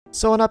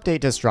So an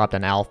update just dropped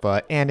in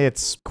alpha, and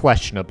it's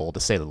questionable to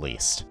say the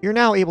least. You're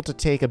now able to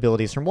take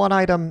abilities from one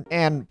item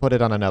and put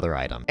it on another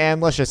item.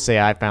 And let's just say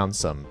I found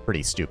some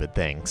pretty stupid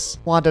things.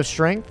 Wand of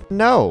Strength?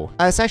 No.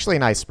 It's actually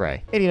an ice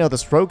spray. And you know,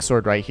 this rogue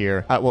sword right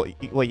here, well,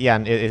 yeah,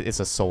 it's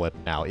a soul whip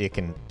now. It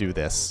can do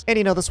this. And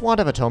you know, this Wand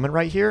of Atonement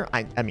right here,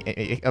 I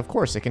mean, of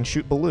course, it can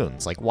shoot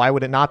balloons. Like, why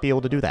would it not be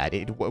able to do that?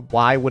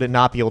 Why would it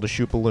not be able to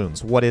shoot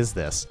balloons? What is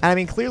this? And I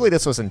mean, clearly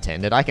this was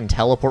intended. I can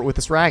teleport with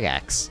this rag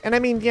axe. And I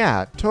mean,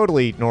 yeah,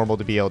 totally normal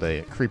to be able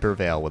to Creeper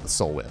Veil with a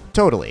soul whip.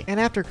 Totally. And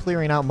after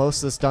clearing out most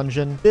of this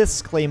dungeon,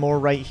 this claymore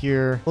right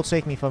here will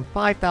take me from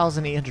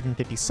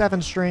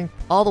 5,857 strength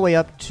all the way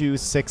up to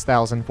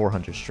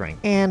 6,400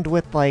 strength. And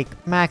with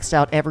like maxed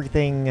out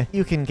everything,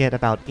 you can get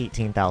about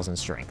 18,000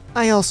 strength.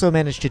 I also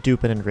managed to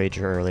dupe an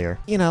Enrager earlier.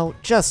 You know,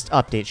 just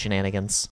update shenanigans.